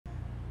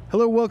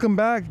Hello, welcome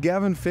back.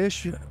 Gavin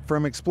Fish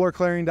from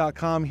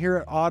exploreClarion.com here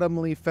at Autumn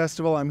Leaf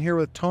Festival. I'm here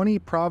with Tony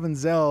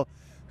Provenzale,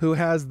 who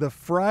has the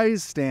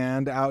fries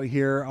stand out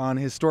here on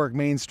historic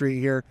Main Street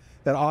here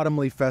at Autumn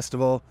Leaf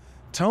Festival.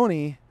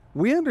 Tony,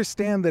 we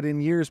understand that in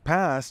years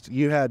past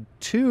you had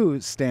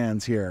 2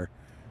 stands here.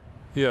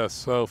 Yes,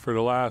 so for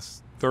the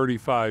last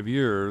 35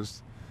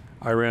 years,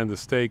 I ran the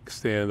steak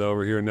stand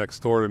over here next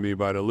door to me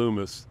by the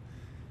Loomis.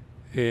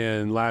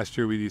 And last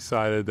year we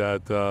decided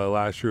that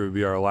last year would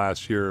be our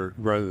last year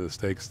running the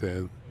steak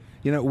stand.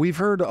 You know, we've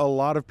heard a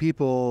lot of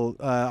people,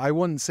 I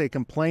wouldn't say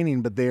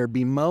complaining, but they are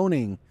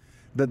bemoaning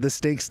that the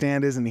steak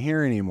stand isn't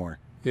here anymore.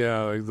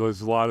 Yeah,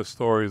 there's a lot of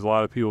stories. A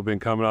lot of people have been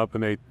coming up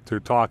and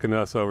they're talking to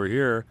us over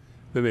here.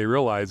 Then they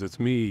realize it's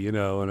me, you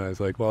know, and I was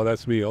like, well,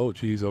 that's me. Oh,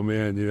 geez, oh,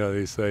 man. You know,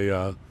 they say,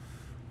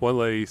 one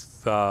lady, we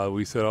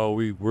said, oh,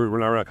 we're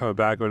not coming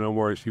back no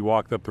more. And she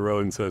walked up the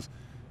road and says,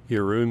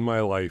 you ruined my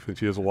life. And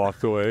she just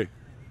walked away.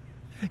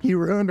 You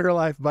ruined her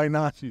life by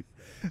not. She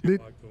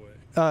walked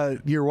away.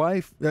 Your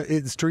wife,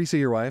 it's Teresa,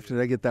 your wife. Did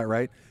I get that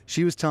right?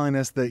 She was telling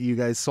us that you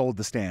guys sold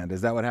the stand.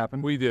 Is that what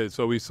happened? We did.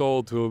 So we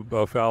sold to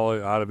a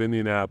fellow out of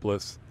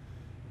Indianapolis,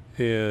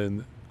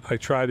 and I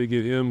tried to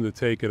get him to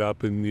take it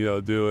up and, you know,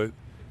 do it.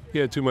 He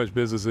had too much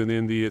business in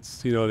Indy.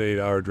 It's, you know, an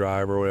 8-hour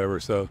drive or whatever.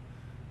 So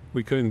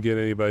we couldn't get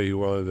anybody who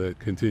wanted to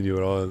continue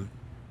it on.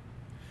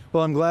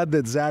 Well, I'm glad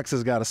that Zach's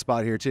has got a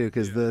spot here too,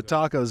 because the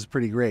tacos is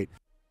pretty great.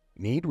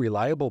 Need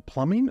reliable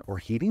plumbing or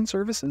heating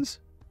services?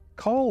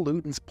 Call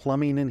Luton's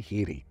Plumbing and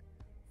Heating.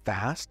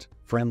 Fast,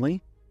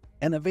 friendly,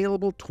 and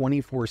available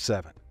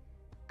 24/7.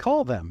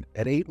 Call them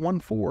at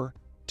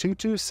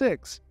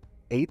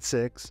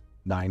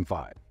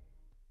 814-226-8695.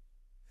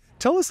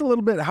 Tell us a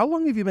little bit, how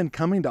long have you been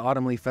coming to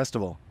Autumn Leaf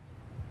Festival?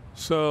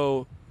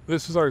 So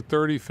this is our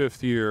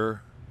 35th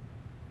year.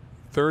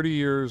 30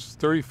 years,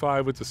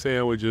 35 with the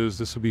sandwiches.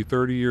 This will be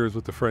 30 years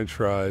with the French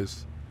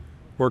fries,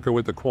 working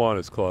with the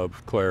Kiwanis Club,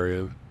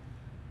 Clarion.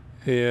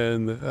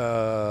 And,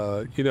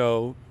 you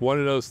know, one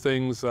of those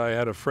things, I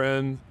had a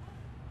friend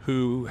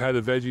who had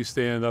a veggie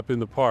stand up in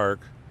the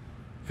park,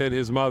 and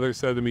his mother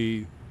said to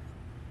me,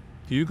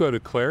 do you go to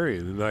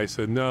Clarion? And I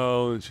said,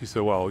 no. And she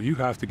said, well, you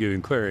have to get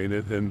in Clarion.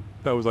 And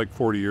that was like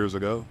 40 years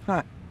ago.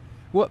 Huh.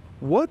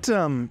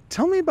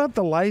 Tell me about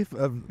the life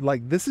of,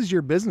 like, this is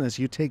your business.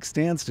 You take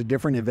stands to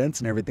different events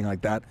and everything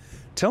like that.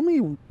 Tell me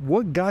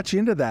what got you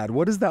into that.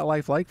 What is that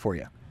life like for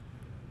you?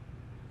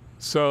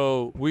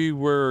 So we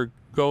were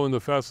going to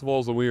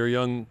festivals and we were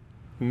young,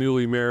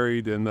 newly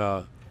married. And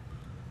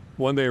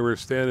one day we were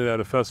standing at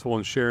a festival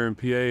in Sharon,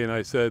 PA. And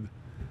I said,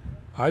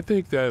 I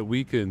think that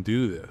we can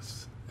do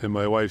this. And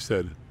my wife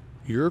said,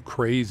 you're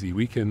crazy.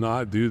 We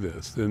cannot do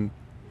this. And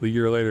a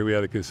year later, we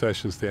had a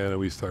concession stand and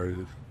we started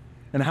it.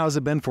 And how's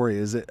it been for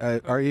you? Is it?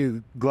 Are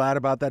you glad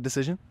about that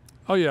decision?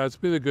 Oh yeah, it's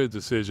been a good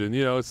decision.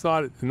 You know, it's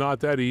not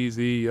that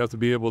easy. You have to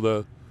be able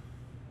to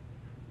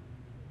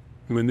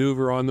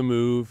maneuver on the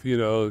move. You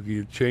know,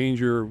 you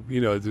change your.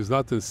 You know, there's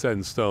nothing set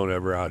in stone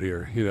ever out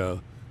here. You know,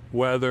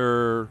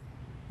 weather,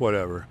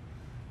 whatever.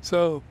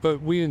 So,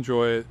 but we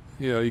enjoy it.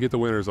 You know, you get the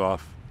winters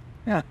off.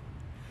 Yeah.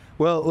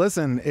 Well,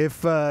 listen,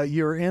 if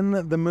you're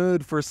in the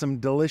mood for some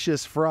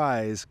delicious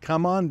fries,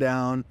 come on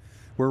down.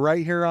 We're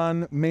right here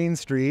on Main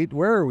Street.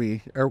 Where are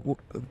we?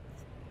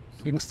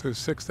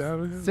 6th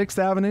Avenue? 6th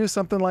Avenue,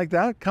 something like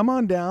that. Come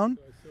on down.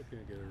 I still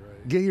can't get it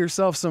right. Get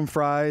yourself some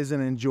fries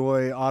and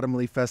enjoy Autumn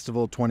Leaf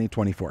Festival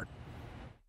 2024.